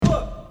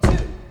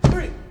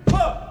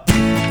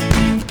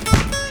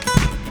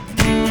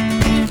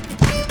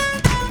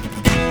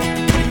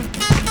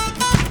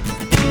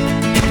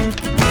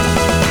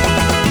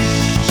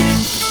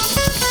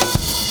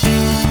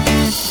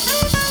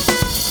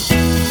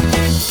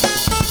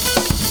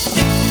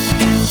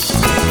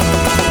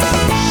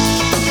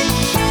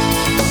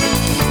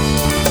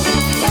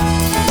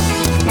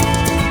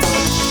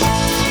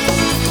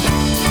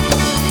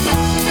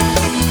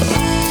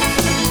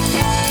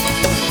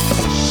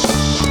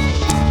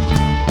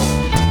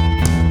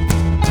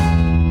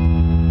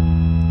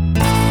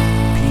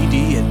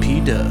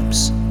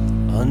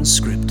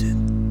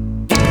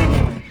Unscripted.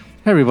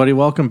 Hey everybody,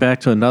 welcome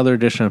back to another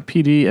edition of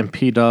PD and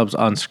P-Dubs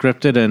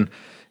Unscripted. And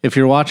if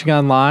you're watching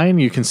online,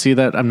 you can see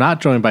that I'm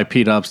not joined by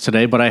P-Dubs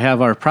today, but I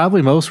have our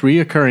probably most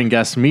reoccurring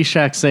guest,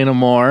 Meschac St.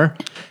 Amour,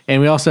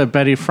 and we also have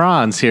Betty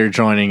Franz here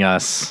joining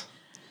us.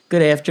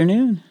 Good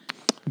afternoon.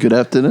 Good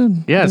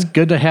afternoon. Yeah, it's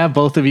good to have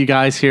both of you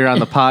guys here on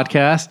the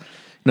podcast. You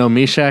know,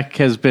 Meschac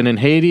has been in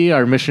Haiti,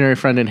 our missionary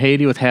friend in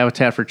Haiti with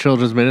Habitat for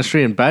Children's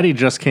Ministry, and Betty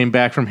just came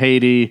back from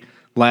Haiti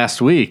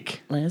last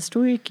week. Last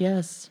week,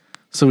 yes.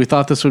 So we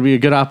thought this would be a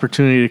good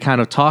opportunity to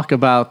kind of talk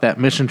about that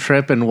mission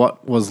trip and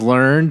what was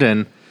learned,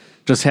 and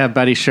just have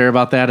Betty share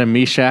about that, and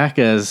Meschac,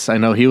 as I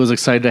know he was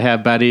excited to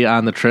have Betty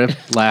on the trip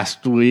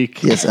last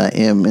week. Yes, I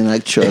am, and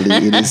actually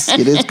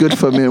it is good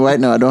for me right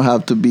now. I don't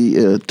have to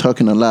be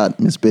talking a lot.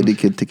 Miss Betty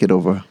can take it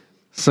over.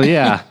 So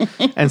yeah,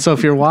 and so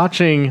if you're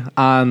watching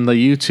on the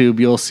YouTube,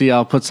 you'll see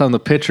I'll put some of the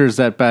pictures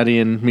that Betty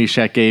and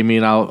Meschac gave me,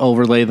 and I'll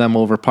overlay them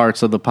over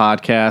parts of the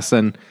podcast.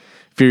 And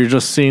if you're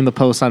just seeing the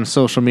post on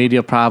social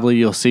media, probably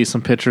you'll see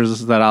some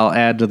pictures that I'll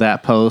add to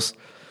that post.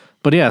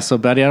 But yeah, so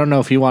Betty, I don't know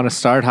if you want to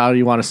start. How do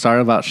you want to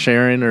start about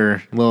sharing or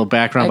a little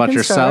background about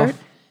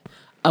yourself?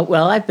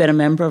 Well, I've been a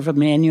member of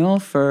Immanuel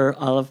for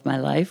all of my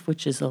life,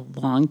 which is a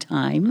long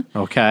time.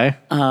 Okay.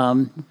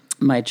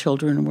 My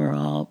children were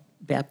all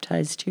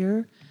baptized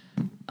here.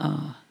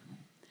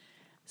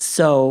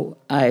 So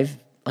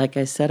like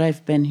I said,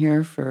 I've been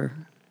here for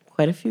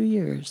quite a few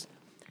years.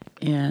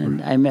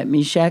 And I met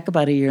Meschac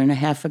about a year and a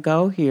half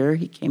ago here.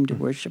 He came to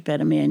worship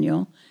at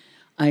Immanuel.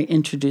 I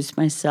introduced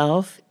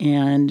myself,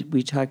 and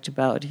we talked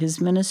about his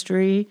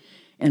ministry,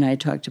 and I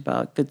talked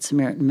about Good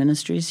Samaritan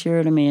Ministries here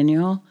at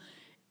Immanuel,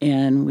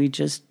 and we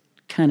just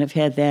kind of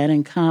had that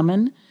in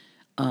common.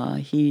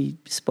 He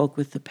spoke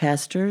with the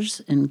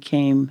pastors and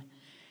came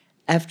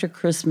after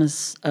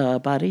Christmas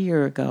about a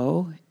year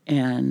ago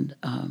and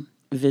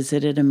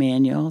visited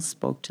Immanuel,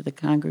 spoke to the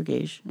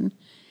congregation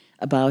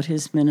about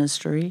his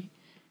ministry,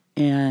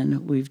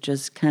 and we've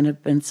just kind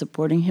of been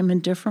supporting him in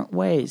different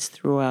ways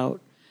throughout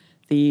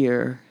the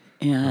year.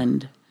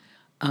 And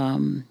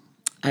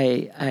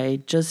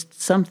I just,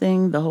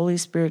 the Holy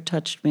Spirit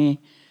touched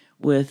me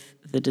with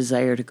the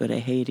desire to go to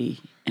Haiti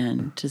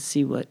and to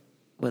see what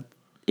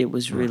it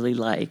was really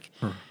like,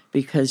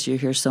 because you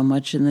hear so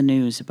much in the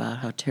news about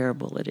how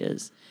terrible it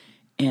is.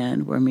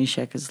 And where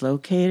Meschac is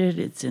located,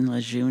 it's in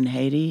Lejeune,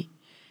 Haiti,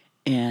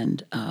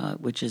 and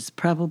which is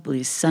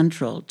probably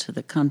central to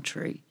the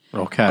country.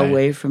 Okay.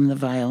 Away from the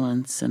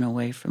violence and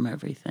away from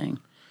everything.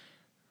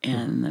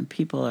 And the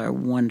people are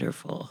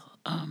wonderful.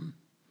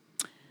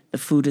 The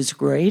food is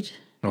great.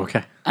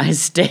 Okay. I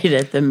stayed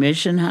at the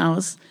mission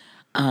house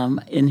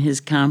in his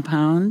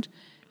compound.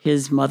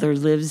 His mother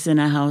lives in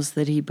a house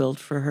that he built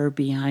for her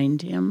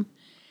behind him.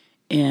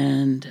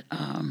 And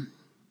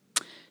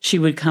she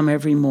would come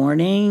every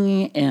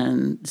morning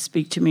and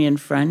speak to me in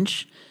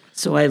French.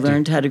 So I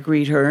learned how to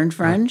greet her in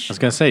French. I was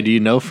going to say, do you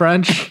know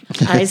French?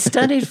 I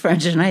studied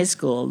French in high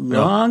school a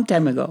long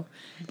time ago.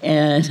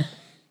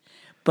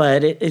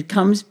 But it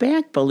comes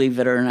back, believe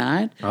it or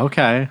not.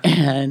 Okay.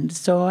 And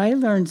so I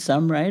learned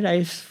some, right?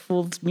 I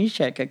fooled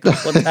Meschac a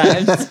couple of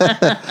times.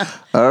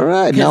 All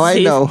right, now I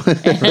know.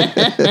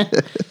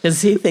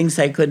 Because he thinks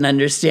I couldn't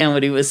understand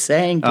what he was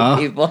saying to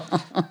people.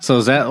 So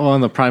is that one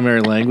of the primary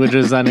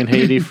languages then in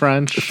Haiti,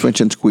 French? French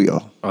and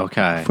Creole.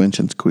 Okay. French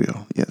and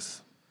Creole, yes.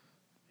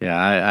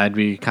 Yeah, I'd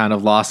be kind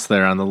of lost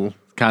there on the...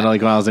 Kind of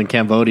like when I was in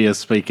Cambodia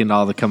speaking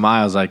all the Khmer,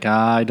 I was like,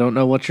 I don't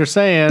know what you're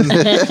saying.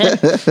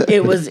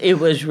 It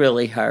was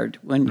really hard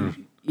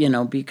when,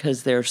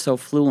 because they're so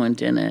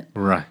fluent in it.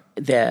 Right.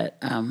 That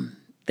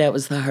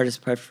was the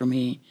hardest part for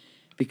me,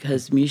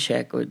 because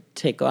Meschac would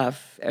take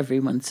off every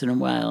once in a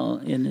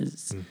while in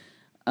his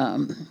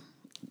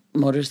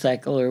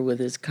motorcycle or with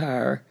his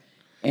car,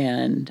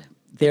 and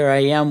there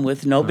I am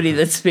with nobody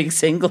that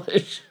speaks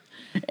English.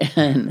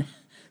 And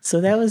so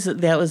that was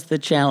the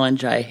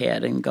challenge I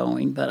had in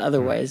going, but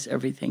otherwise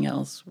everything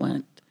else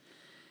went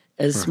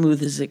as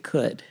smooth as it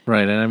could.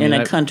 Right, and I mean, in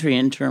a country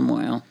in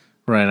turmoil.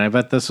 Right, and I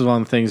bet this is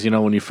one of the things,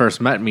 when you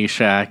first met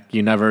Meschac,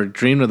 you never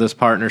dreamed of this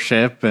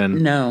partnership,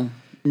 and no,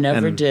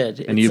 never did.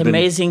 And it's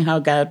amazing how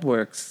God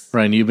works.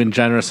 Right, and you've been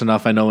generous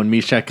enough. I know when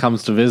Meschac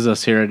comes to visit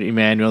us here at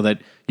Immanuel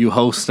that you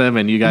host him,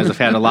 and you guys have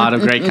had a lot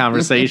of great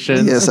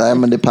conversations. Yes,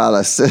 I'm in the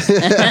palace.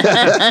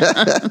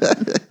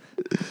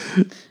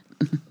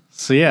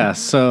 So yeah,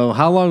 so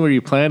how long were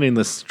you planning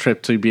this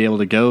trip to be able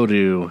to go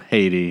to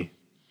Haiti?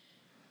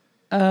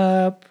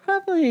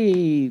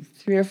 Probably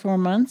 3 or 4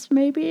 months,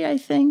 maybe, I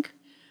think.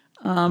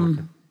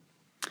 Meschac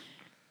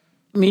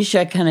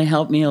kind of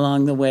helped me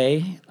along the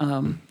way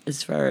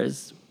as far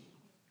as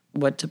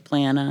what to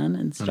plan on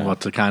and stuff. And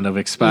what to kind of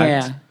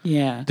expect.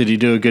 Yeah. Did he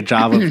do a good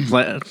job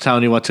of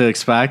telling you what to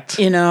expect?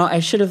 I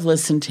should have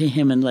listened to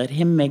him and let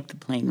him make the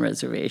plane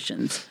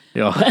reservations.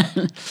 Yeah.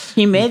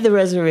 He made the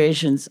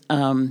reservations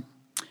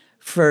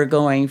for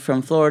going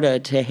from Florida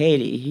to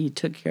Haiti. He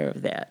took care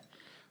of that.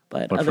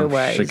 But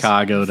otherwise,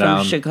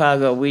 from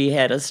Chicago, we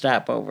had a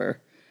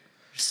stopover.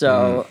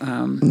 So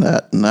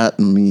Not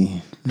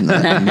me.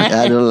 Not me.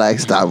 I don't like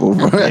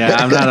stopover. Yeah,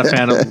 I'm not a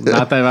fan of.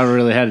 Not that I've ever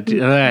really had.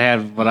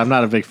 But I'm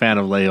not a big fan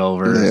of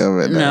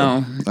layovers.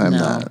 No, I'm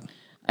not.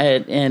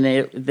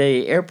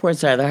 The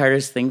airports are the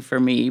hardest thing for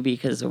me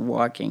because of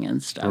walking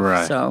and stuff.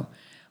 Right. So,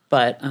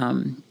 but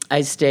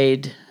I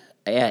stayed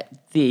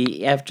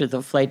after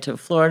the flight to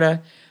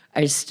Florida.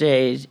 I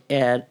stayed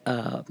at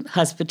a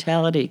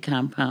hospitality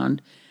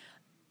compound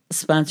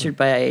sponsored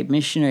by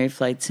Missionary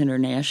Flights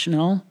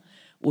International,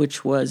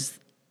 which was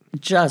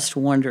just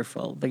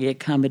wonderful. The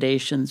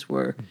accommodations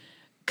were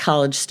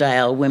college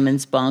style,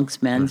 women's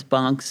bunks, men's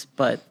bunks,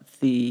 but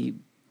the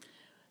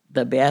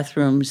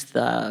bathrooms,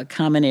 the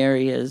common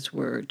areas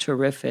were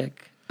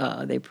terrific.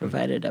 They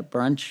provided a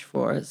brunch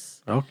for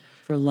us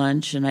for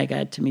lunch, and I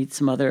got to meet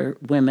some other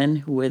women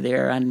who were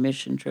there on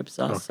mission trips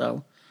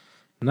also.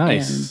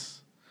 Nice. And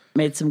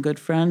made some good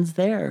friends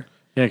there.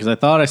 Yeah, because I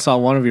thought I saw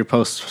one of your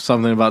posts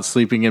something about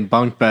sleeping in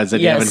bunk beds,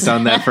 and you haven't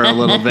done that for a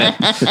little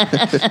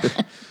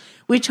bit.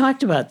 We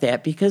talked about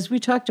that because we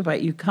talked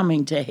about you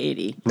coming to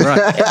Haiti.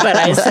 Right. But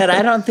I said,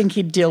 I don't think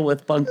he'd deal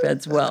with bunk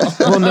beds well.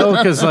 Well, no,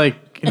 because like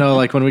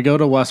when we go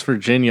to West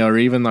Virginia or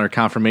even our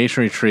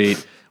confirmation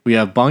retreat, we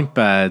have bunk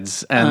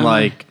beds, and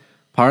like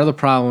part of the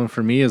problem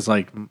for me is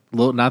like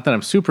not that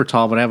I'm super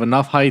tall, but I have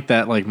enough height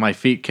that like my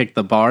feet kick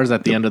the bars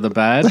at the end of the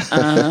bed.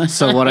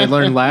 So what I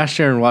learned last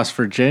year in West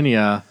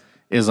Virginia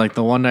is like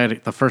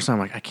the first time,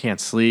 like I can't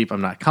sleep,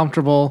 I'm not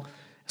comfortable.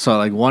 So at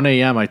like 1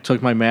 a.m., I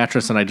took my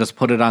mattress and I just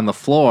put it on the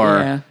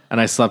floor, and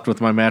I slept with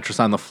my mattress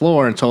on the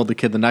floor and told the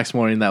kid the next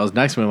morning that was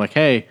next to me, like,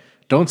 hey,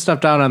 don't step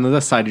down on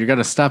this side. You're going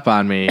to step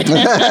on me.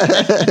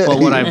 But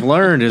what I've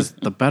learned is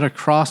the bed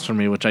across from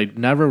me, which I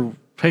never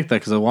picked that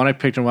because the one I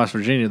picked in West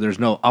Virginia, there's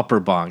no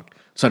upper bunk.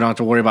 So I don't have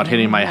to worry about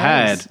hitting my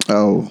head.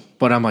 Oh.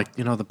 But I'm like,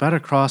 the bed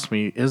across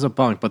me is a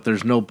bunk, but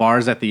there's no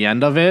bars at the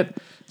end of it.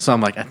 So I'm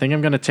like, I think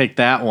I'm going to take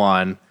that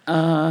one.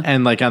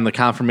 And like on the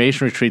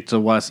confirmation retreat to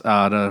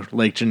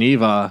Lake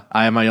Geneva,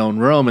 I have my own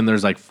room and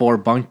there's like 4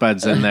 bunk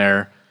beds in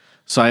there.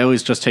 So I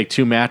always just take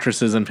 2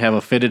 mattresses and have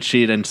a fitted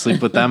sheet and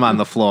sleep with them on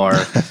the floor.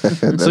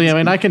 So yeah, I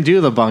mean, I can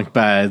do the bunk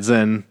beds,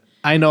 and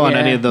I know on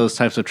any of those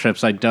types of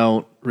trips, I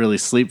don't really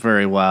sleep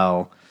very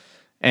well.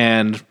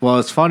 And well,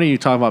 it's funny you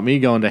talk about me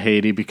going to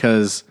Haiti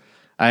because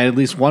I had at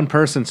least one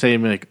person say to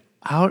me like,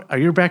 "How are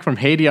you back from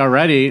Haiti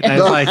already?" And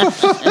I was like,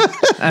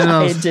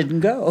 I didn't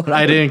go.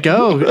 I didn't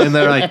go, and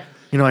they're like,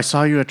 I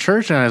saw you at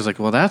church, and I was like,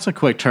 well, that's a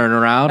quick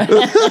turnaround.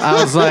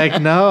 I was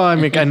like, no, I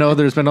mean, I know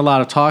there's been a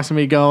lot of talks of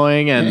me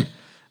going, and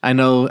I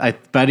know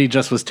Betty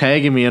just was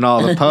tagging me in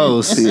all the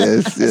posts.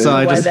 Yes.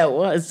 So that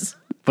was.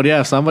 But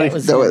yeah, somebody.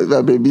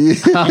 That baby.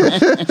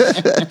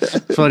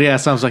 But yeah,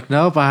 so I was like,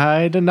 nope,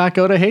 I did not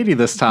go to Haiti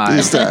this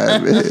time.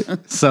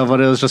 So,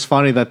 but it was just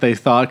funny that they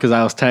thought because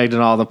I was tagged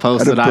in all the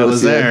posts that I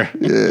was there.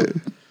 Yeah.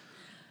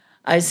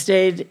 I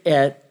stayed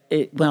at.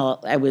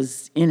 I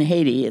was in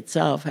Haiti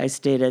itself. I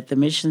stayed at the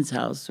Missions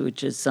House,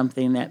 which is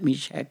something that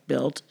Meschac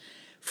built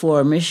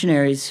for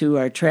missionaries who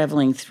are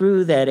traveling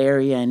through that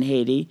area in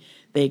Haiti.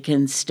 They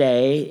can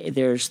stay.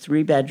 There's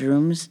 3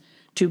 bedrooms,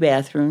 2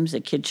 bathrooms, a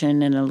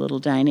kitchen, and a little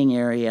dining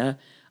area,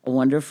 a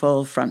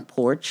wonderful front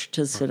porch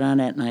to sit on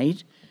at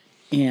night.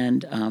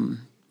 And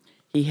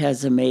he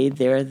has a maid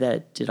there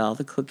that did all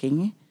the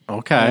cooking.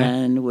 Okay.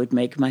 And would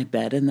make my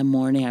bed in the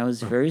morning. I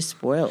was very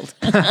spoiled.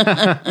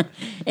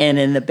 And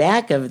in the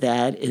back of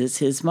that is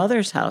his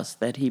mother's house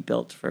that he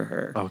built for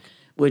her.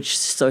 Okay.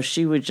 So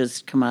she would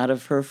just come out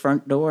of her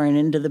front door and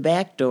into the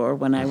back door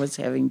when I was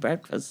having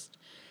breakfast.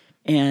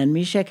 And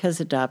Meschac has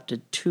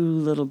adopted 2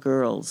 little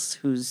girls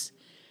whose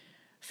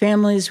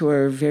families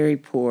were very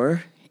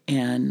poor.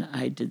 And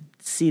I did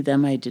see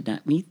them. I did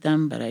not meet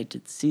them, but I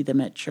did see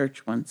them at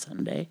church one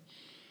Sunday.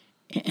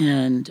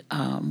 And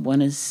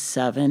one is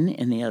 7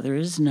 and the other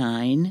is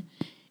 9.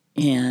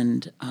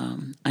 And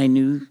I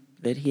knew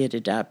that he had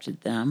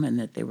adopted them and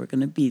that they were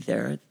going to be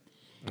there.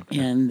 Okay.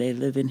 And they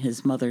live in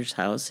his mother's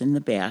house in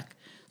the back.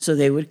 So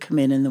they would come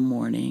in the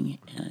morning,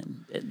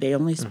 and they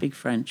only speak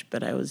French,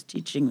 but I was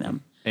teaching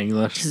them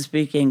English to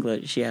speak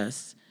English,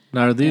 yes.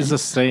 Now, are these the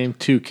same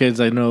 2 kids?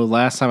 I know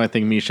last time I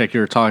think, Meschac, you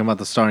were talking about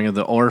the starting of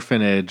the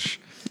orphanage.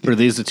 Were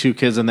these the 2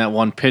 kids in that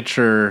one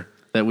picture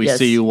that we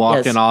see you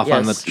walking off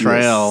on the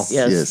trail?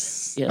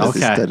 Yes.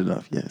 Okay. Good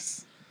enough,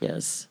 yes.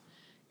 Yes.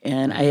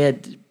 And I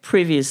had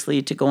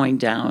previously to going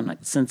down,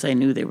 since I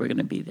knew they were going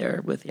to be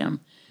there with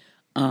him,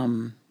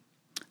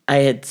 I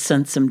had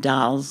sent some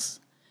dolls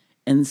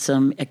and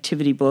some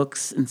activity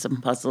books and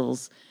some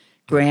puzzles,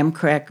 graham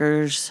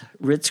crackers,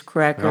 Ritz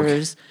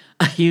crackers,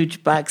 a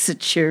huge box of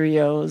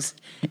Cheerios.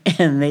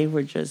 And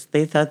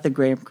they thought the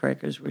graham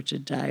crackers were to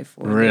die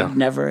for. Really? They'd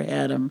never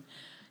had them.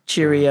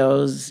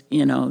 Cheerios,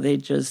 they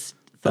just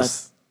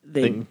thought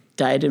they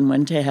died and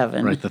went to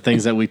heaven. Right, the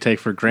things that we take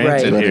for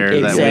granted Right, here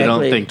exactly. that we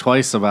don't think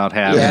twice about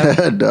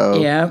having.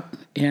 No.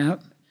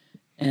 Yep.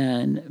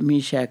 And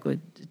Meschac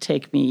would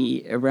take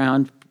me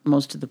around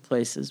most of the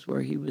places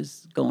where he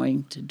was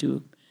going to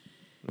do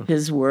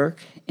his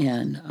work,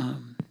 and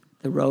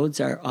the roads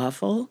are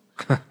awful.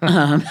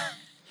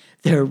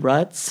 They're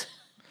ruts,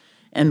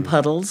 and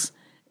puddles.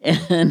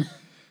 And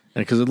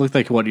Because it looked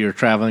like what you were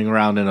traveling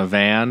around in a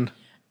van.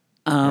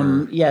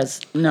 yes,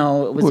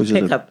 no, it was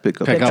a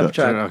pickup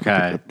truck.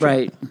 Okay.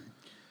 Right.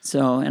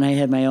 So, and I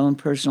had my own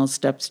personal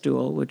step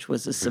stool, which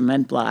was a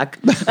cement block.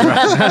 Right,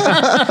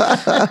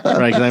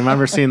 because I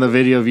remember seeing the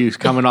video of you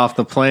coming off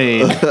the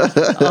plane.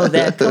 Oh,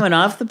 that coming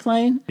off the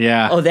plane?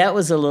 Yeah. Oh, that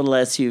was a little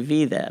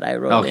SUV that I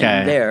rode Okay.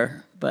 in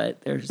there.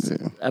 But there's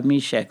a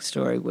Meschac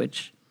story,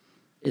 which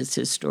is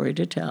his story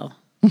to tell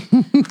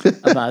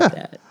about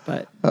that.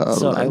 But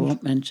so I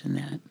won't mention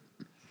that.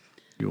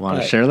 You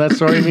want to share that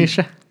story,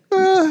 Misha?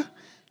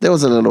 There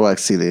was a little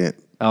accident.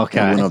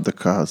 Okay. In one of the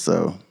cars,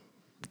 so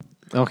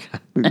Okay.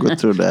 we go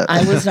through that.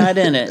 I was not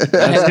in it.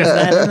 I was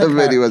not in the car.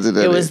 Betty wasn't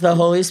in it it. was the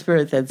Holy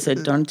Spirit that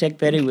said, "Don't take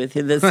Betty with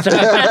you this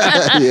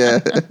time." Yeah.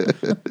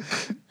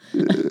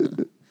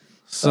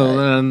 So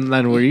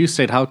then where you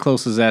stayed, how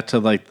close is that to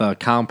like the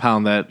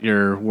compound that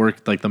you're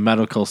like the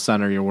medical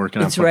center you're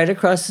working It's on? right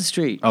across the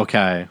street.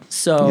 Okay.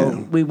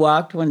 So we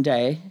walked one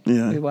day.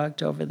 Yeah. We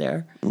walked over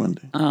there. One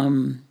day.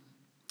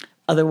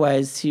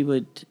 Otherwise, he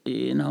would,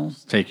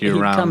 Take you he'd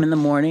around. come in the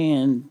morning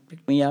and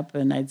pick me up,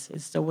 and I'd say,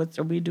 "So what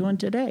are we doing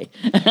today?"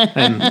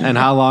 And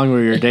how long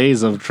were your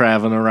days of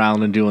traveling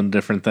around and doing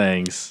different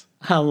things?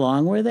 How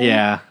long were they?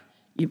 Yeah.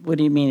 What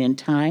do you mean in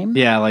time?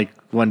 Yeah, like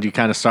when did you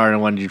kind of start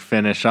and when did you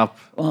finish up?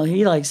 Well,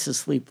 he likes to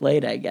sleep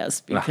late, I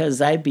guess,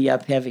 because I'd be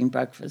up having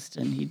breakfast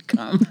and he'd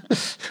come.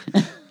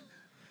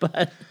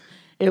 But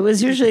it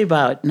was usually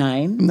about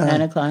 9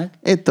 o'clock.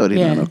 8:30,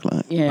 9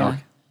 o'clock. Yeah. Okay.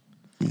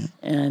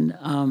 And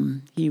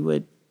he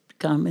would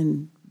come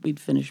and we'd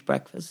finish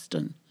breakfast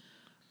and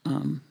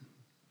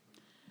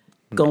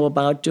go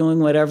about doing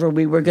whatever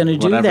we were going to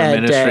do Whatever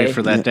that ministry day.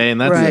 for that day. And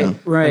that's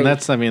Right. And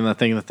that's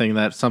the thing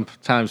that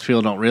sometimes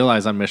people don't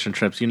realize on mission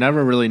trips. You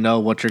never really know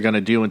what you're going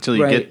to do until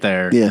you Right. get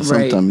there. Yeah,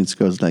 Right. sometimes it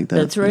goes like that.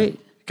 That's right.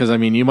 Because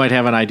you might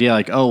have an idea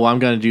like, oh, well, I'm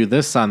going to do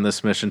this on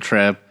this mission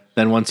trip.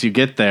 Then once you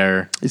get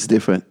there, It's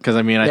different. because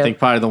I think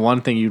probably the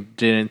one thing you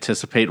didn't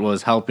anticipate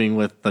was helping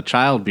with the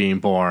child being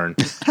born.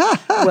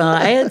 Well,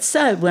 I had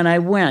said when I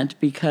went,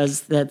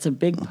 because that's a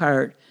big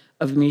part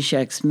of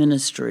Meshac's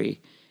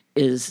ministry,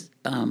 is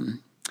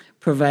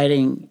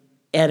providing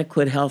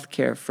adequate health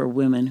care for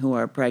women who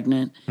are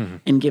pregnant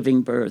and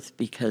giving birth,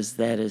 because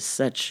that is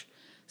such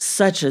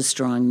a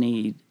strong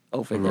need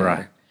over there.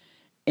 Right.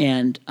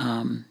 And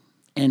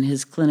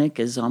his clinic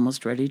is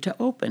almost ready to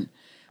open.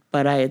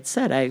 But I had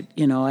said, I'd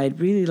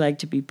really like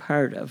to be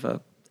part of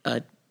a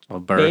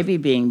birth. baby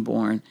being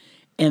born.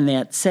 And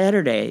that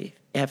Saturday,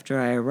 after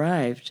I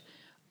arrived,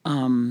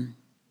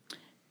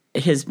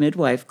 his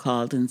midwife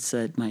called and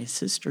said, "My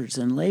sister's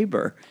in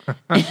labor."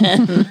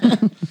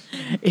 And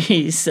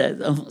he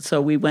said, so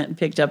we went and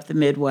picked up the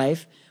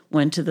midwife,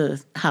 went to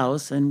the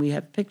house, and we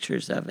have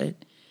pictures of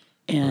it.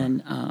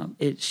 And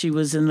she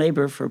was in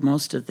labor for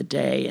most of the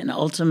day. And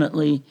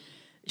ultimately,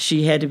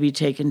 she had to be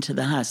taken to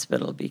the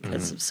hospital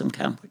because of some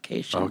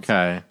complications.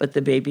 Okay. But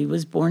the baby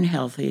was born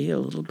healthy, a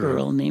little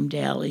girl named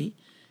Allie.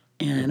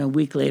 And a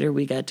week later,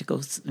 we got to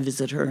go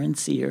visit her and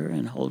see her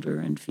and hold her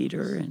and feed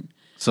her. And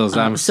So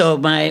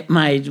my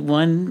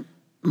one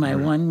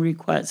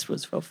request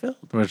was fulfilled,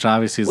 which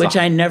obviously is which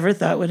I never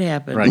thought would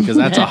happen. right, because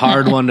that's a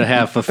hard one to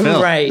have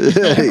fulfilled. Right,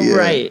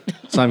 right.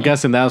 So I'm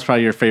guessing that was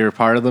probably your favorite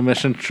part of the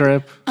mission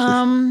trip.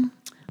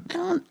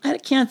 I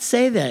can't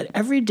say that.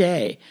 Every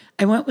day,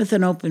 I went with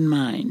an open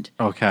mind.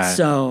 Okay.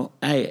 So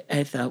I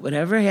thought,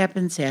 whatever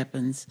happens,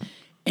 happens.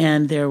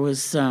 And there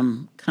was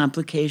some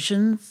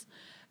complications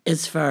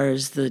as far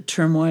as the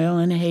turmoil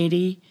in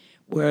Haiti,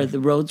 where the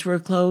roads were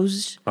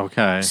closed.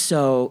 Okay.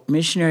 So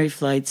Missionary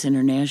Flights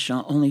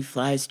International only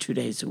flies 2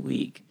 days a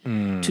week,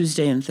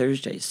 Tuesday and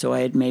Thursday. So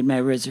I had made my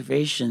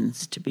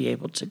reservations to be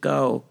able to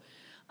go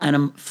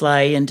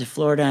fly into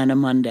Florida on a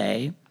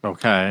Monday.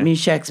 Okay.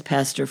 Meshac's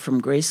pastor from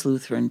Grace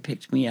Lutheran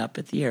picked me up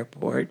at the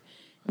airport.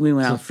 We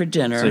went out for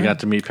dinner. So you got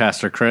to meet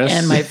Pastor Chris?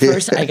 And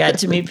I got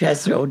to meet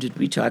Pastor. Oh, did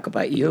we talk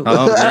about you?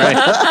 Oh, great.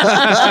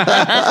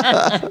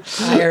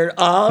 I heard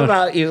all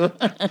about you.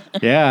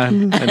 Yeah.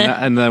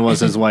 And then was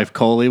his wife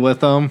Coley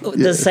with him?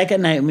 The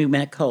second night we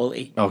met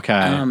Coley.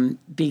 Okay.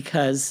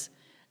 Because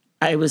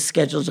I was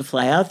scheduled to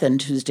fly out then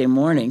Tuesday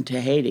morning to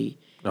Haiti.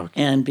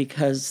 Okay. And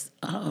because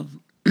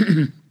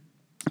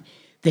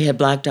they had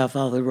blocked off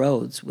all the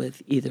roads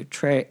with either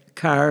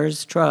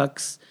cars,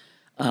 trucks,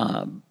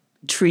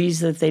 trees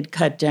that they'd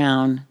cut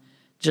down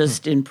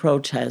just in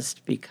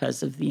protest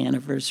because of the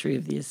anniversary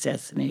of the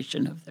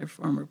assassination of their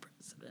former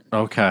president.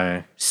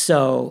 Okay.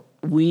 So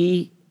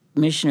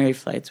Missionary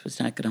Flights was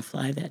not going to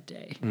fly that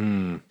day.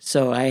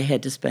 So I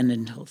had to spend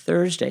until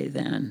Thursday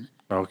then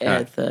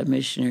at the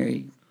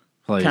missionary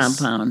Place.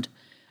 compound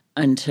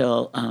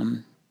until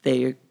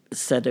they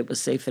said it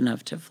was safe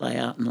enough to fly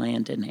out and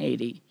land in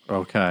Haiti.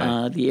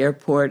 Okay. The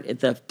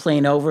airport, the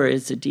plane over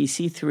is a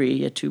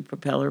DC-3, a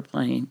two-propeller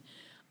plane.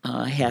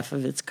 Half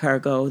of it's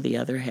cargo, the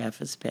other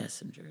half is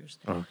passengers.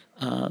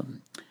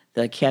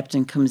 The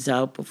captain comes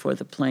out before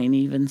the plane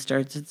even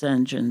starts its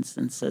engines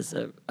and says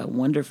a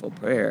wonderful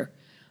prayer.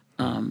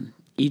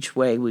 each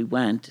way we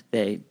went,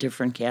 they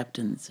different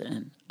captains,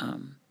 and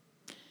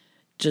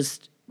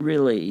just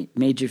really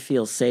made you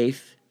feel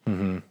safe.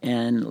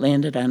 And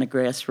landed on a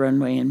grass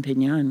runway in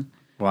Pinyon.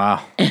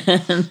 Wow.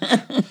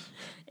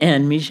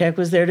 And Meschac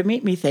was there to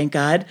meet me, thank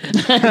God,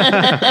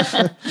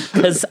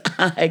 because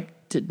I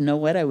didn't know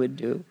what I would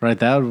do. Right,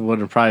 that would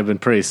have probably been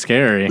pretty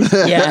scary.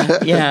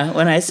 Yeah.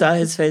 When I saw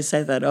his face,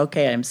 I thought,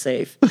 okay, I'm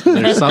safe.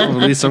 There's at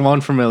least one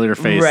familiar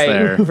face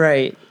there.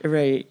 Right.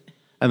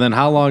 And then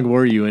how long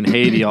were you in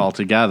Haiti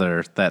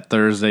altogether? That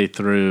Thursday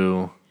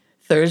through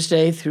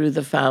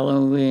the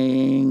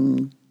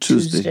following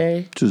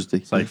Tuesday.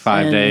 It's like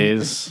 5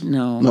 days.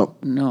 No,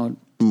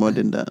 more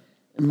than that.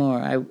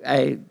 More.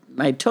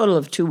 My total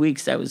of 2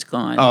 weeks I was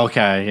gone. Oh,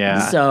 okay,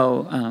 yeah.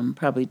 So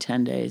probably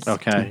 10 days.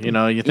 Okay,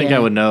 you think I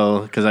would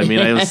know because I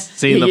was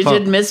seeing the. You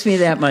didn't miss me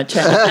that much.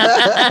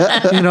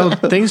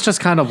 Things just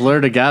kind of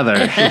blur together.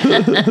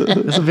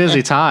 It's a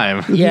busy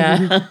time.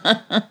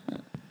 Yeah.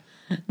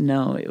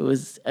 No, it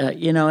was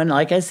and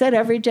like I said,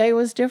 every day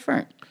was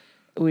different.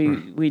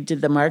 We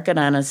did the market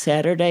on a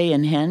Saturday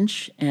in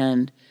Hench,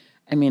 and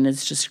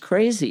it's just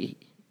crazy.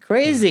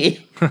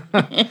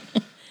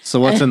 So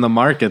what's in the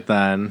market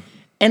then?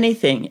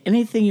 Anything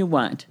you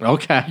want.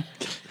 Okay.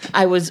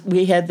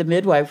 We had the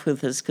midwife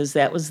with us because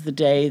that was the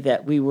day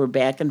that we were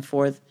back and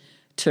forth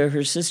to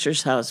her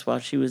sister's house while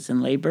she was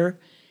in labor,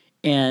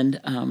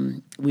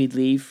 and we'd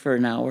leave for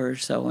an hour or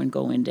so and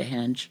go into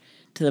Hench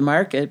to the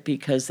market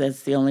because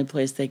that's the only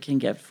place they can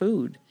get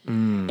food.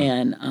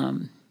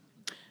 And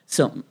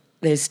so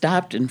they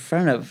stopped in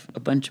front of a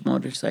bunch of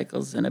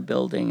motorcycles in a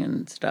building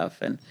and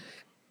stuff, and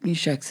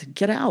Meschac said,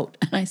 "Get out."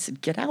 And I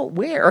said, "Get out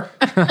where?"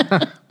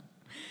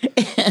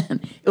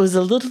 And it was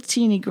a little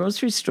teeny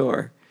grocery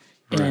store.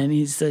 Right. And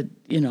he said,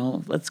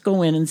 let's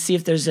go in and see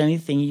if there's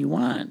anything you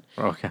want.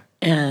 Okay.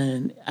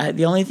 And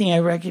the only thing I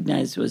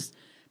recognized was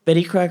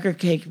Betty Crocker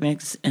cake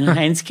mix and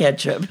Heinz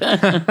ketchup.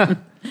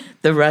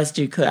 The rest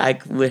I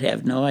would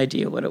have no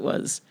idea what it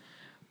was.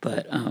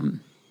 But,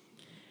 and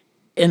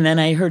then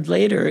I heard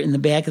later in the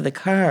back of the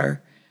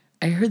car,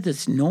 I heard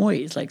this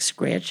noise, like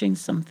scratching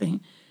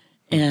something.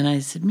 And I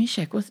said,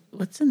 Meschac,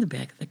 what's in the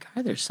back of the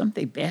car? There's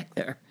something back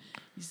there.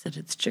 He said,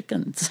 it's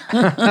chickens.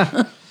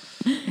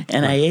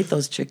 And I ate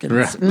those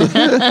chickens.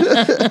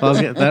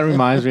 That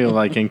reminds me of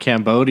like in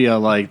Cambodia,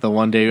 like the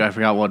one day, I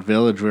forgot what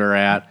village we were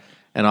at,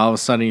 and all of a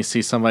sudden you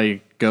see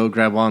somebody go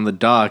grab one of the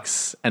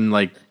ducks and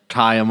like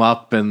tie him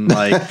up and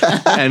like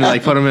and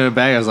like put him in a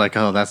bag. I was like,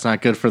 oh, that's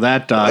not good for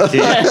that duck.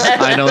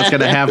 I know what's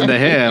going to happen to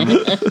him.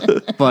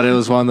 But it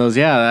was one of those,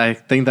 I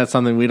think that's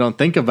something we don't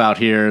think about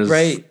here.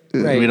 Right.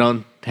 We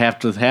don't have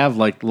to have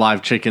like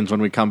live chickens when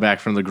we come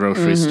back from the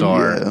grocery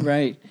store. Yeah.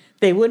 Right.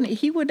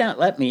 He would not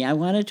let me. I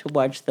wanted to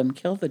watch them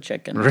kill the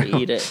chicken to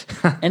eat it.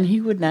 And he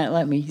would not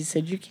let me. He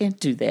said, you can't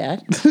do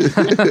that.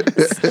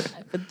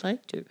 I would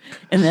like to.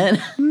 And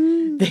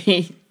then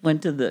they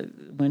went to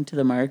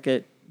the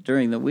market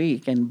during the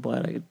week and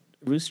bought a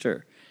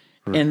rooster.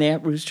 Right. And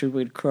that rooster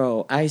would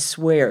crow. I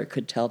swear it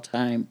could tell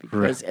time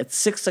because at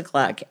 6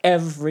 o'clock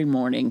every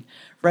morning,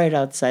 right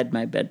outside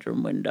my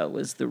bedroom window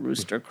was the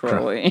rooster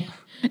crowing.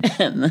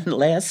 And then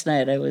last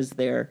night I was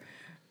there.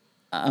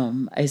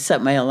 I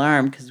set my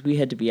alarm because we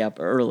had to be up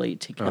early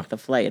to get the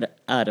flight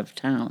out of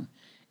town.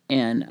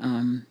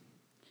 And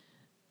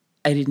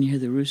I didn't hear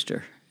the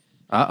rooster.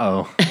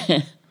 Uh-oh.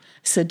 I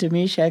said to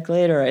Meschac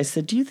later, I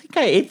said, do you think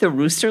I ate the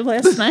rooster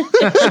last night?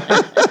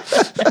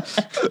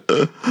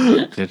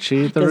 Did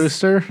she eat the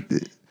rooster?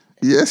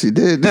 Yes, you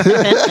did.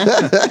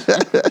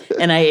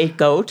 And I ate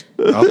goat.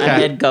 Okay. I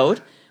had goat,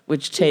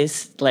 which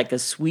tastes like a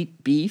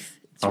sweet beef.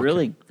 It's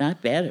really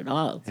not bad at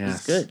all. It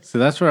was good. So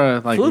that's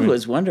where food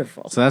was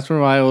wonderful. So that's where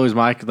that was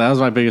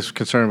my biggest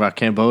concern about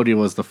Cambodia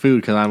was the food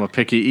because I'm a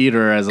picky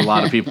eater, as a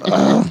lot of people.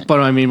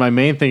 But my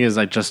main thing is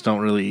I just don't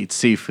really eat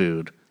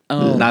seafood.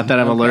 Oh, not that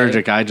I'm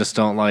allergic, I just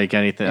don't like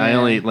anything. I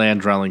only eat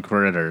land-dwelling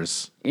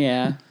critters.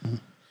 Yeah.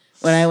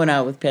 When I went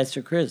out with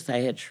Pastor Chris, I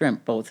had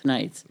shrimp both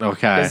nights.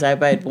 Okay. Because I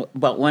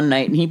bought one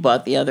night and he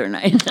bought the other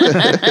night.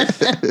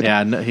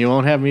 Yeah, no, he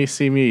won't have me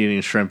see me eating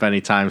shrimp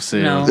anytime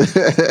soon. No.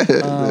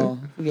 Oh,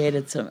 we ate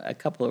at a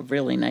couple of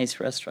really nice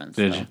restaurants.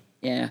 Did you?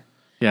 Yeah.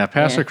 Yeah,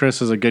 Pastor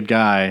Chris is a good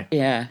guy.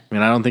 Yeah. I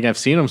don't think I've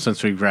seen him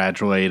since we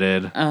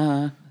graduated.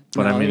 But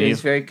he's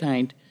very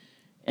kind.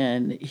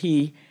 And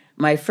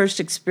my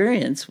first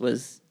experience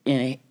was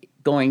on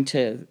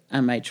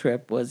my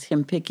trip was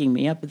him picking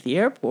me up at the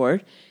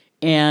airport.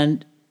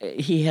 And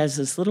he has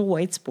this little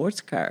white sports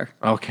car.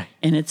 Okay.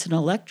 And it's an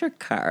electric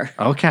car.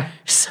 Okay.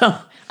 So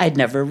I'd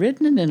never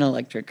ridden in an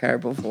electric car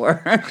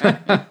before,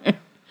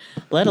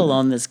 let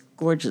alone this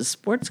gorgeous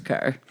sports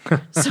car.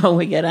 So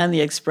we get on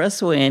the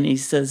expressway and he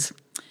says,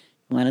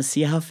 "You want to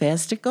see how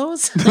fast it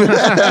goes?"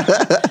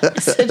 I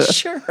said,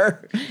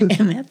 "Sure."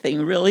 And that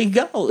thing really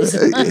goes.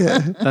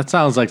 That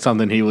sounds like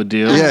something he would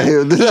do.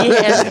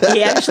 Yeah,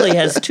 He actually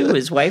has two.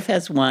 His wife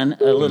has one,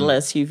 a little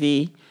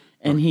SUV.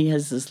 And he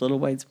has this little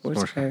white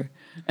sports car.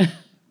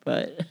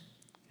 But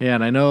yeah,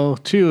 and I know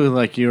too,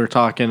 like you were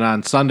talking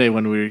on Sunday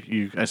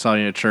when I saw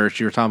you at church,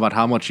 you were talking about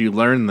how much you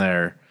learned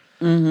there.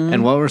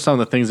 And what were some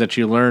of the things that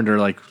you learned, or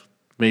like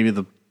maybe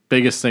the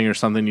biggest thing or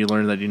something you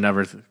learned that you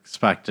never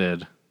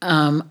expected?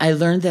 I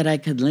learned that I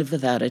could live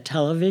without a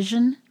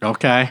television.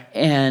 Okay.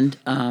 And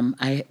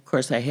of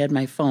course, I had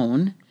my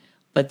phone,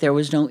 but there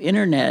was no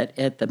internet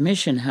at the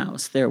mission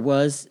house. There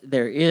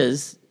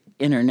is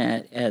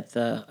internet at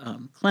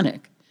the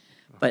clinic,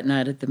 but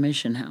not at the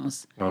mission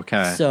house.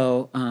 Okay.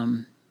 So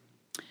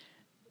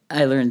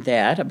I learned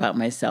that about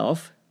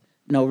myself.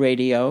 No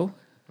radio,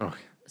 Oh.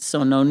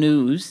 so no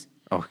news.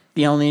 Oh.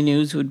 The only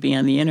news would be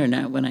on the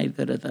internet when I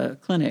go to the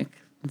clinic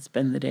and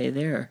spend the day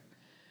there.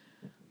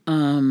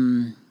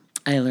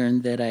 I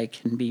learned that I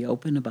can be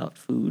open about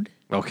food.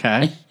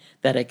 Okay.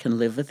 That I can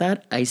live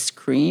without ice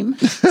cream.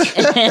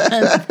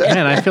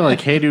 Man, I feel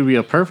like Haiti would be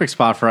a perfect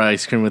spot for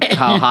ice cream with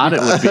how hot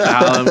it would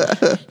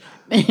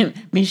be.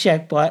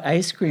 Meschac bought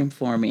ice cream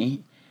for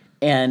me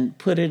and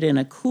put it in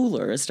a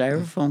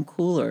styrofoam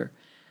cooler,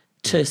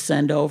 to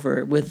send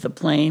over with the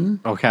plane.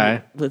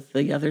 Okay. With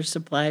the other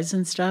supplies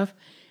and stuff,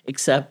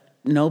 except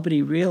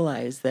nobody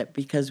realized that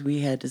because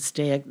we had to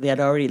stay, they had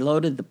already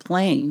loaded the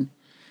plane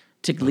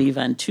to leave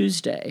on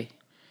Tuesday.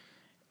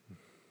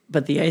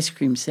 But the ice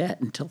cream sat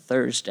until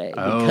Thursday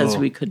because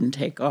we couldn't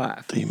take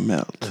off. They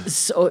melt.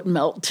 So it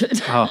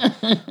melted. Oh,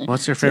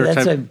 what's your favorite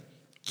That's type? why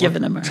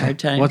giving them a hard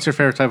time. What's your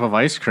favorite type of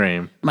ice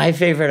cream? My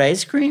favorite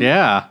ice cream?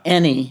 Yeah.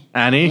 Any.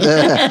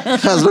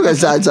 As long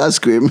as it's ice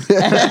cream.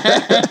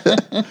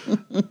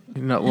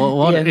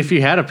 If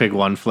you had to pick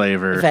one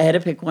flavor? If I had to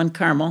pick one,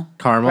 caramel.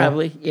 Caramel?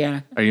 Probably,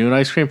 yeah. Are you an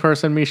ice cream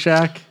person,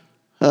 Meschac?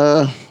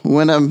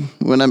 When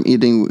I'm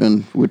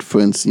eating with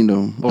friends, I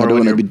don't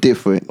want to be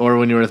different. Or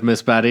when you're with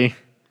Miss Betty?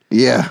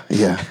 Yeah,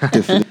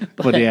 definitely.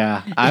 But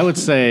yeah, I would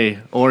say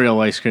Oreo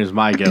ice cream is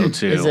my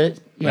go-to. Is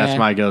it? Yeah. That's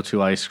my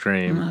go-to ice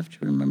cream. I'll have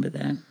to remember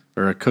that.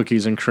 Or a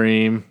cookies and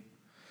cream.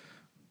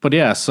 But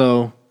yeah,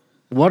 so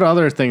what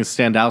other things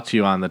stand out to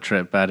you on the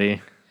trip,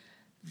 Betty?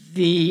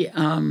 The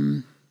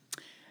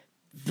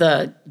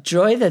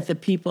joy that the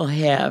people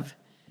have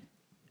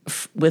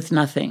with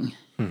nothing.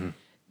 Mm-hmm.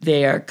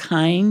 They are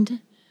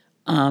kind.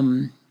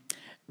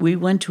 We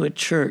went to a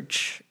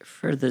church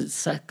for the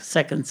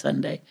second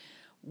Sunday,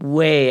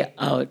 way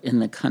out in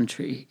the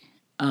country,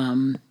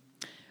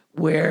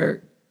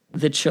 where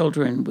the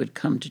children would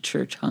come to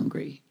church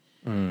hungry.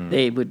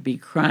 They would be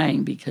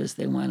crying because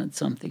they wanted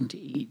something to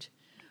eat.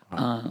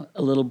 A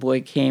little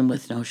boy came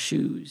with no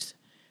shoes.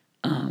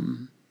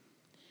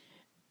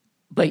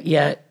 But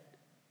yet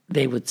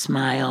they would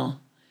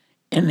smile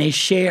and they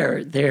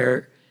share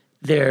there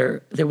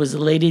was a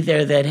lady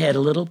there that had a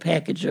little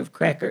package of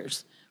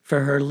crackers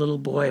for her little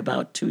boy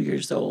about 2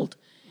 years old,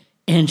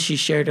 and she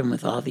shared them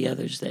with all the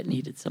others that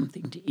needed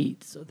something to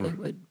eat so they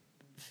would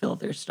fill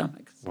their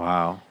stomachs.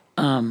 Wow.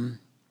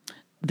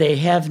 They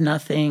have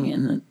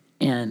nothing,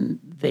 and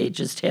they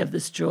just have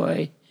this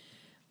joy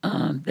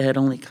that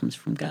only comes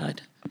from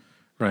God.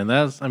 Right.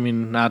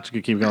 Not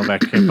to keep going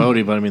back to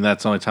Cambodia, but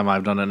that's the only time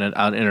I've done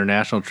an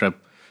international trip.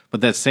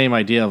 But that same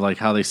idea of like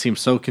how they seem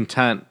so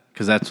content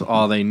because that's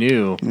all they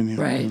knew.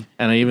 Right.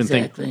 And I even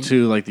think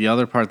too, like the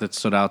other part that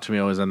stood out to me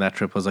always on that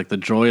trip was like the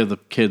joy of the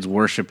kids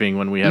worshiping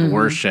when we had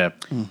worship.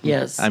 Mm-hmm.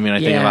 Yes. I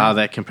think about how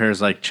that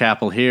compares like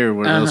chapel here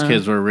where those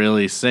kids were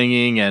really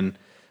singing and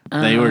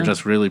they were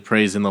just really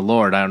praising the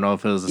Lord. I don't know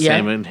if it was the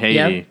same in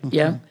Haiti.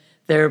 Yeah.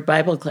 Their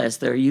Bible class,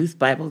 their youth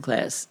Bible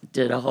class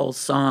did a whole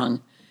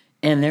song.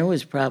 And there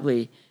was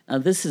probably, now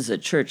this is a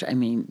church,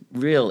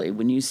 really,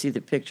 when you see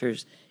the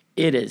pictures,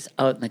 it is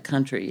out in the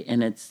country,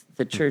 and it's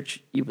the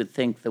church, you would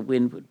think the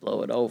wind would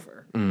blow it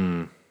over.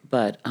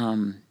 But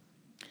and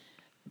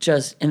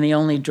the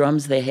only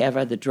drums they have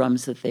are the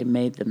drums that they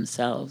made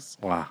themselves.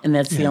 Wow. And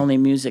that's the only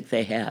music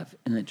they have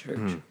in the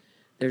church.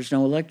 There's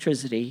no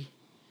electricity.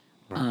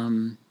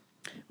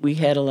 We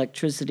had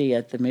electricity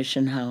at the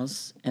mission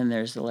house, and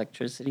there's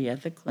electricity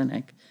at the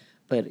clinic,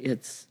 but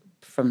it's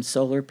from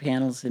solar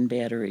panels and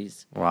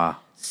batteries. Wow.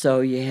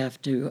 So you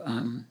have to,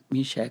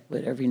 Meschac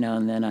would every now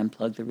and then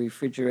unplug the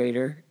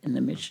refrigerator in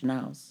the mission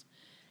house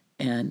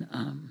and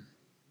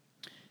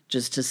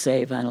just to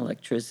save on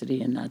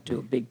electricity and not do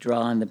a big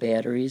draw on the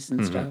batteries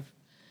and stuff.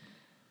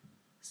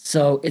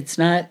 So it's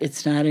not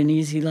an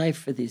easy life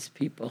for these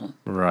people.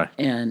 Right.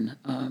 And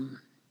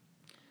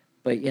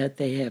but yet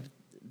they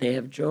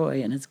have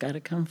joy, and it's got to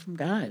come from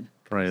God.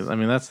 Right.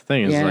 That's the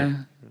thing is like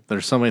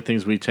there's so many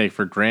things we take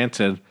for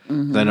granted.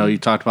 I know you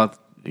talked about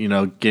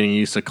getting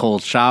used to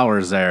cold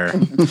showers there.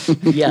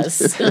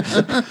 Yes.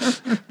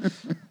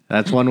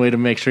 That's one way to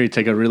make sure you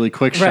take a really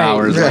quick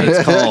shower when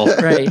it's cold.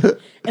 Right.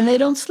 And they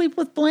don't sleep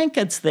with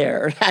blankets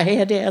there. I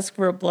had to ask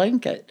for a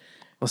blanket.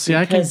 Well, see,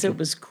 because it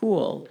was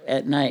cool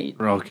at night.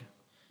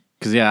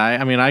 Because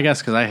I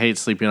guess because I hate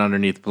sleeping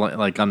underneath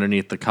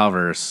the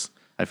covers.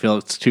 I feel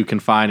it's too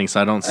confining, so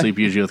I don't sleep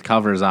usually with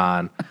covers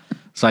on.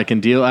 So I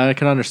can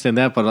understand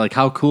that, but like,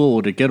 how cool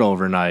would it get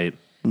overnight?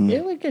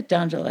 It would get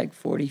down to like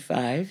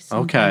 45.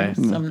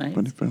 Sometimes, some nights.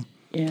 45.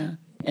 Yeah.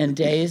 And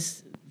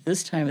days,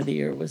 this time of the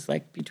year was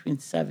like between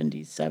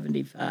 70,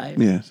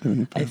 75. Yeah,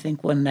 75. I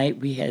think one night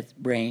we had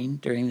rain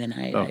during the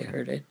night. I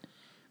heard it.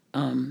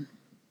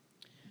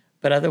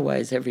 But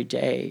otherwise, every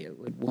day it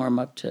would warm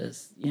up to,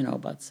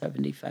 about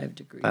 75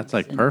 degrees. That's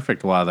like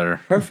perfect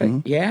weather.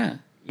 Perfect. Yeah.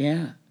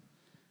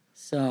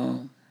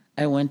 So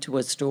I went to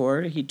a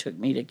store. He took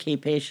me to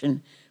Cape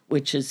Haitian,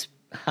 which is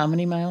how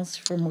many miles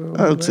from where we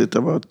I would live? say it's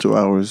about 2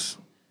 hours.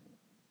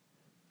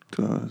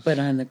 2 hours. But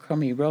on the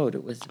crummy road,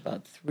 it was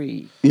about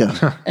 3.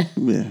 Yeah.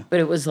 Yeah. But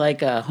it was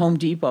like a Home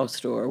Depot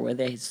store where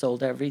they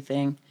sold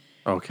everything.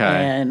 Okay.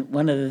 And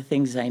one of the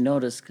things I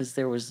noticed, because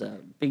there was a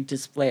big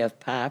display of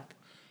pop,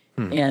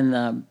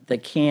 and the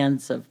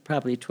cans of,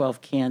 probably 12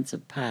 cans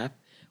of pop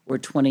were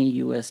 $20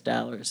 US. It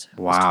was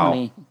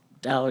Wow.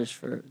 $20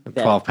 for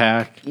that.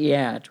 12-pack?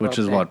 Yeah, 12 Which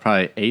is pack. what,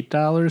 probably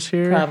 $8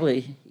 here?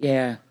 Probably,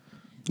 yeah.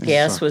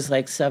 Gas was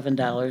like $7 a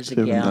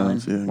gallon.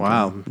 $7, yeah.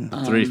 Wow.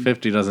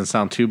 $3.50 doesn't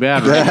sound too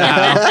bad right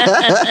now.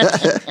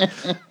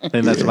 I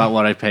think that's about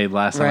what I paid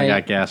last time I Right.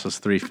 got gas was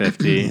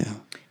 $3.50.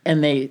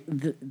 And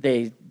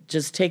they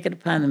just take it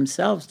upon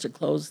themselves to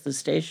close the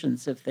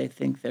stations if they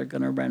think they're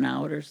going to run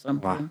out or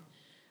something. Wow.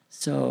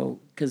 So,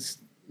 because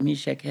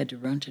Meschac had to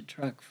rent a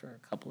truck for a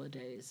couple of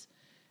days,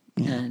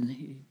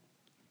 and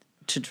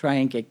to try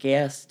and get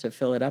gas to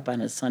fill it up on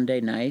a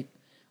Sunday night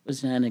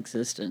was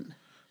non-existent.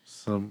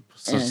 So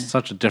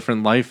such a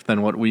different life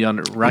than what we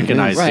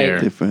recognize Right. here.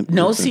 Different.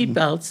 No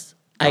seatbelts.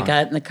 I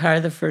got in the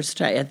car the first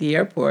time at the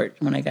airport.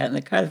 When I got in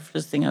the car, the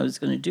first thing I was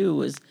going to do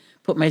was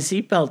put my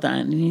seatbelt on.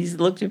 And he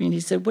looked at me and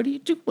he said, "What are you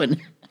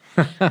doing?"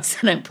 I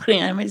said, "I'm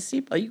putting on my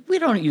seatbelt. We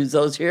don't use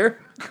those here."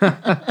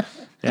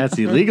 Yeah, it's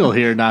illegal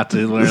here not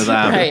to wear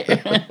them.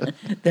 Right.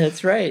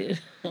 That's right.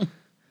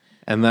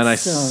 And then I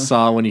So-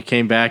 saw when you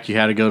came back, you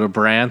had to go to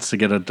Brandt's to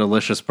get a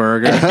delicious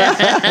burger.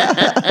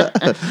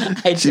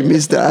 I She did.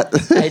 missed that.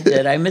 I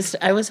did.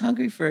 I was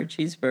hungry for a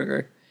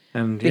cheeseburger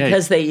And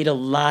because they eat a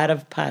lot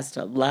of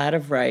pasta, a lot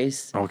of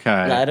rice,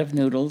 Okay. a lot of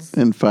noodles,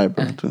 And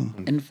fiber, too.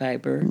 and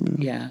fiber.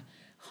 Yeah.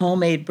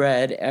 Homemade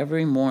bread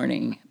every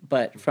morning,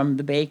 but from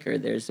the baker.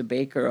 There's a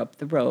baker up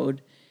the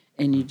road,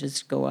 and you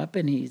just go up,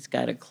 and he's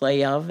got a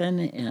clay oven,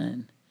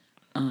 and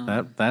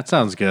that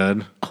sounds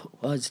good.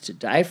 was to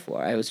die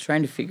for. I was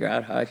trying to figure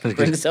out how I could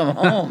bring some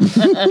home.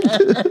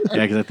 Yeah,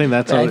 because I think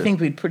that's But all. I think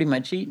we'd pretty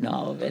much eaten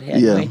all of it,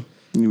 hadn't Yeah.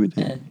 we? You would.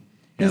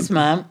 His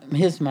mom,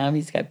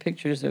 he's got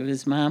pictures of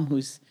his mom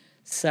who's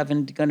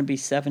going to be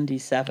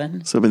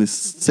 77,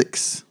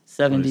 76.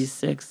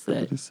 76,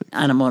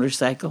 on a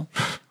motorcycle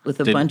with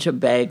a bunch of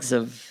bags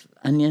of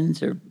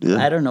onions or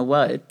I don't know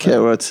what. but-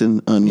 Carrots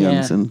and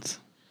onions Yeah. and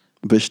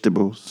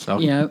vegetables. Oh,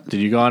 Yeah.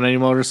 Did you go on any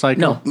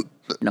motorcycle?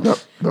 No.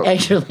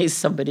 Actually,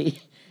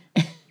 somebody,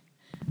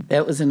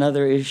 that was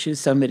another issue.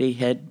 Somebody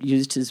had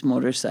used his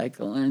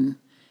motorcycle and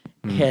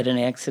had an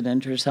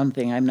accident or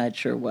something. I'm not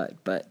sure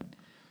what, but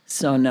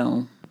so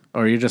no.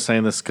 Or are you just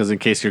saying this because in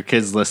case your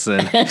kids listen?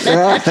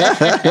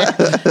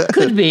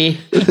 Could be.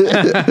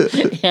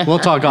 We'll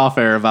talk off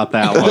air about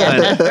that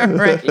one.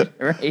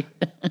 Right.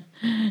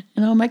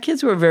 My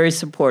kids were very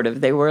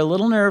supportive. They were a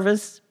little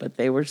nervous, but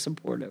they were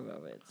supportive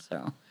of it.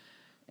 So,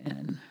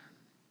 and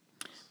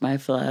my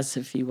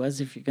philosophy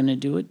was, if you're going to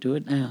do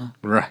it now.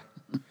 Right.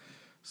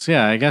 So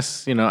yeah, I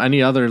guess,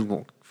 any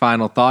other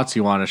final thoughts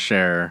you want to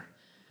share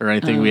or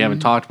anything we haven't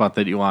talked about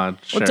that you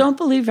want to share? Well, don't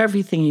believe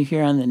everything you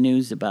hear on the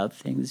news about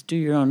things. Do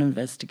your own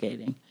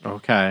investigating.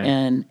 Okay.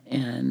 And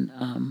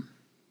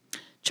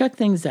check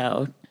things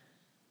out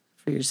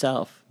for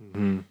yourself.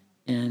 Mm-hmm.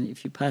 And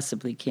if you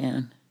possibly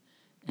can.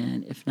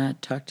 And if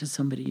not, talk to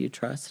somebody you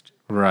trust.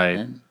 Right.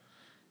 And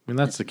I mean,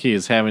 that's the key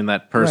is having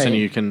that person Right.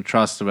 you can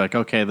trust to be like,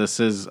 okay, this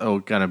is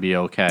going to be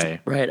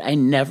okay. right, I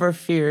never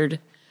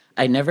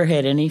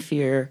had any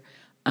fear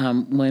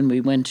when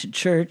we went to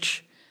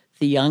church.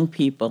 The young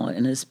people,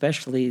 and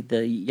especially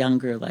the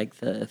younger, like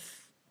the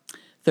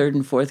third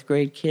and fourth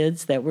grade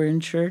kids that were in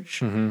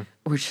church,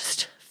 were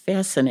just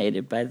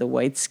fascinated by the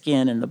white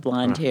skin and the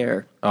blonde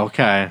hair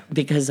Okay.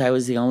 because I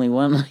was the only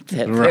one like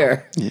that Right.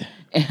 there. Yeah.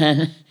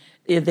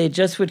 And they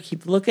just would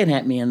keep looking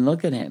at me and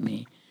looking at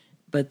me.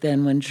 But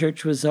then when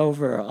church was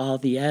over, all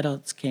the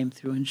adults came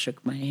through and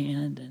shook my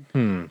hand.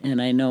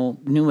 And I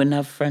knew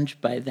enough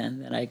French by then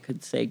that I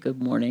could say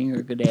good morning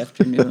or good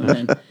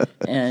afternoon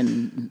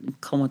and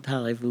comment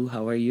allez-vous,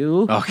 how are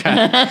you? Okay.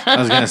 I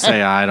was going to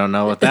say, I don't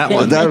know what that Was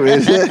one that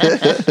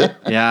really?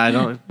 Yeah, I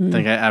don't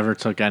think I ever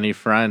took any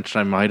French.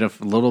 I might have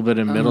a little bit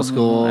in middle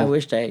school. I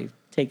wished I'd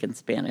taken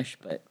Spanish,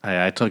 but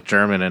I took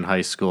German in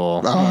high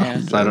school. Yeah.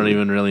 So I don't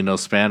even really know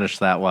Spanish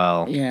that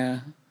well.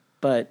 yeah.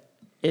 But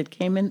it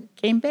came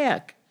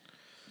back.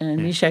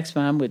 And Meshac's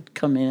mom would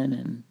come in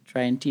and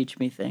try and teach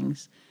me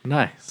things.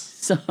 Nice.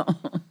 So,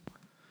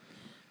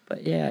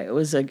 but yeah, it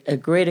was a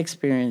great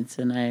experience,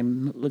 and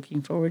I'm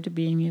looking forward to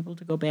being able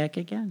to go back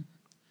again.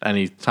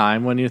 Any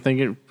time when you think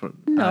it?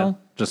 No.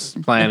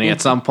 Just planning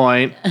at some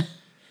point.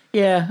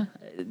 Yeah,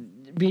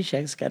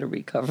 Meshac's got to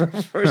recover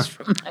first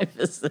from my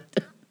visit.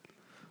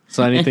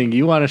 So anything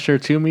you want to share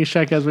too,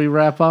 Meschac, as we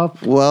wrap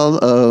up?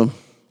 Well,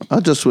 I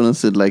just want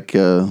to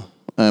say,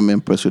 I'm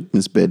impressed with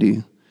Miss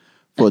Betty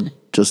for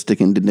just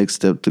taking the next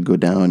step to go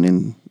down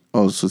and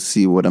also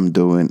see what I'm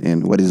doing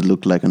and what it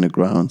look like on the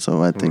ground.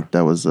 So I think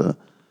that was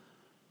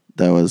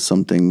that was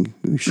something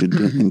we should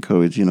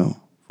encourage,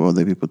 for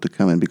other people to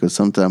come in, because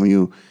sometimes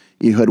you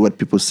heard what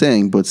people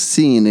saying, but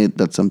seeing it,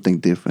 that's something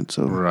different.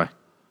 So Right.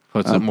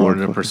 Puts it more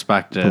into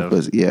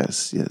perspective.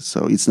 Yes.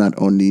 So it's not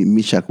only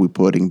Meschac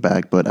reporting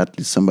back, but at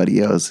least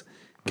somebody else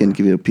can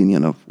give an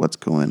opinion of what's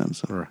going on.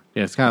 So Right.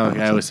 Yeah, it's kind of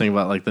like I always think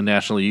about like the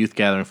National Youth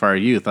Gathering for our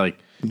youth. Like,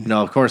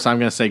 of course I'm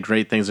going to say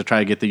great things to try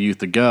to get the youth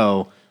to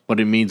go, but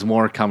it means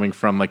more coming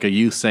from like a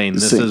youth saying,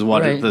 this is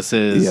what this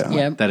is,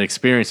 that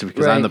experience.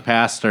 Because I'm the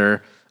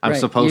pastor, I'm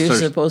You're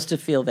supposed to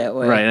feel that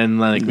way. Right, and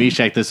like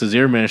Meschac, this is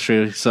your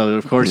ministry, so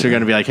of course you're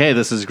going to be like, hey,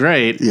 this is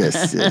great.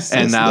 Yes.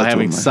 And now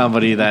having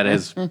somebody that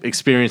has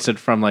experienced it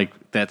from like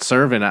that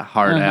servant at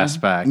heart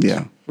aspect.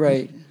 Yeah.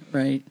 Right.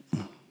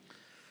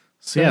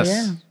 So yes.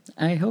 Yeah,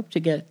 I hope to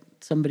get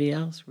somebody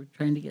else. We're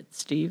trying to get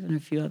Steve and a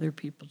few other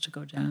people to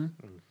go down.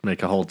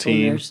 Make a whole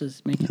team.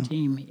 Nurses, make a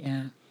team,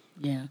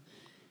 yeah.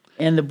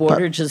 And the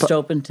border just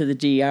opened to the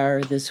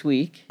DR this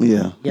week.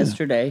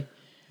 Yesterday.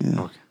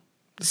 Yeah. Okay.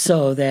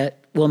 So that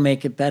will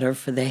make it better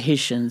for the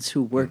Haitians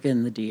who work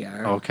in the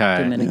DR,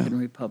 Dominican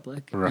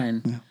Republic. Right.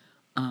 And,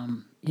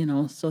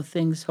 so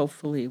things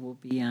hopefully will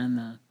be on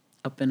the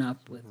up and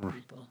up with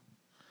people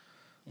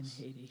in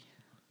Haiti.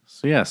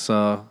 So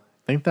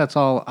I think that's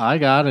all I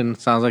got, and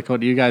it sounds like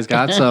what you guys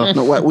got. So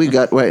No, what we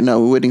got right now,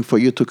 we're waiting for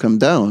you to come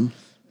down,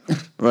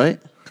 right?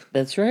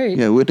 That's right.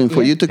 Yeah, waiting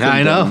for you to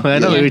come down. I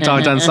know. We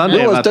talked on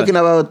Sunday I was about talking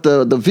about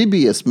the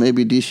VBS.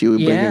 Maybe this year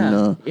we bring in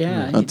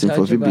something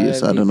for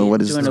VBS. I don't know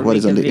what is on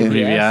the air.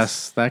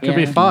 VBS. That could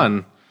be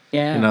fun.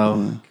 Yeah.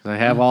 Because I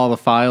have all the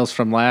files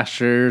from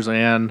last year's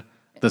and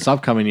this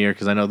upcoming year,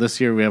 because I know this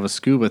year we have a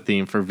scuba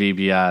theme for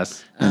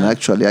VBS. And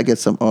actually, I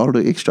get all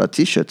the extra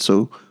T-shirts,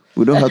 so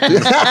we don't have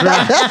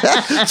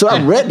to. So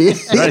I'm ready.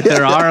 Right,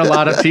 there are a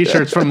lot of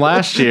T-shirts from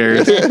last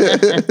year.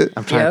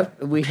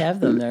 We have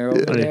them there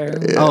over there.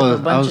 Oh, a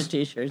bunch of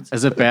T-shirts.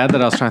 Is it bad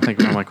that I was trying to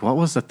think? I'm like, what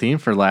was the theme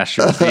for last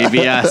year's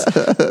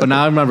VBS? But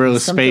now I remember it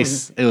was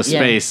space. It was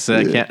space.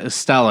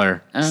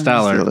 Stellar.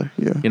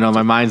 Yeah.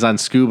 My mind's on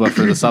scuba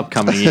for this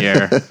upcoming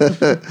year.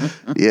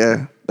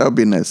 Yeah, that would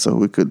be nice. So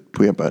we could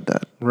pray about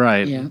that.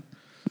 Right. Yeah.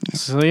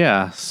 So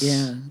yeah.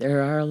 Yeah,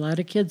 there are a lot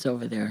of kids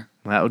over there.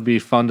 That would be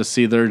fun to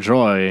see their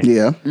joy.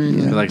 Yeah.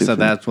 Like I said,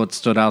 that's what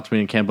stood out to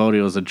me in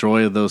Cambodia was the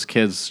joy of those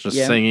kids just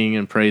singing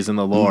and praising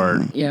the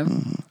Lord. Yeah.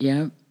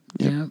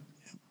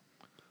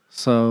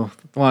 So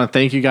I want to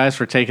thank you guys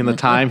for taking the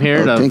time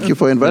here. Thank you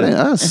for inviting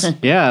us.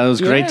 Yeah, it was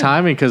great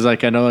timing because I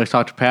know I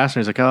talked to Pastor.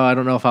 He's like, I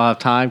don't know if I'll have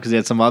time because he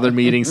had some other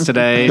meetings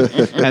today.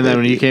 And then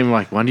when you came, I'm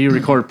like, when do you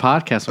record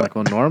podcasts? I'm like,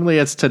 well, normally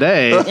it's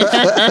today.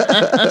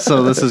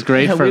 So this is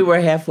great. We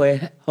were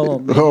halfway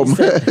home.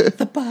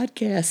 The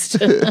podcast.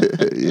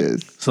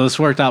 Yes. So this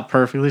worked out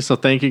perfectly. So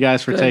thank you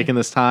guys for taking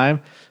this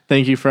time.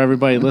 Thank you for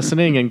everybody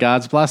listening and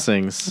God's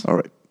blessings. All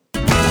right.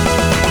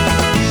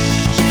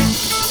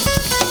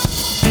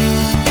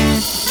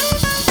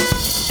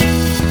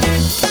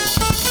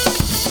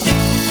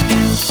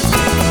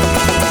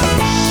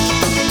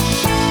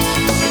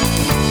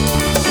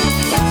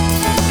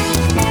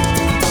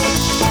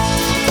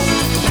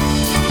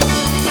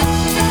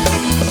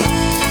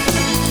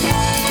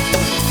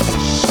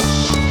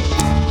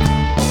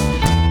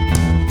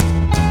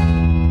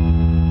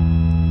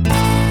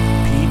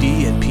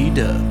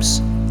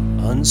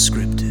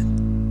 Unscripted.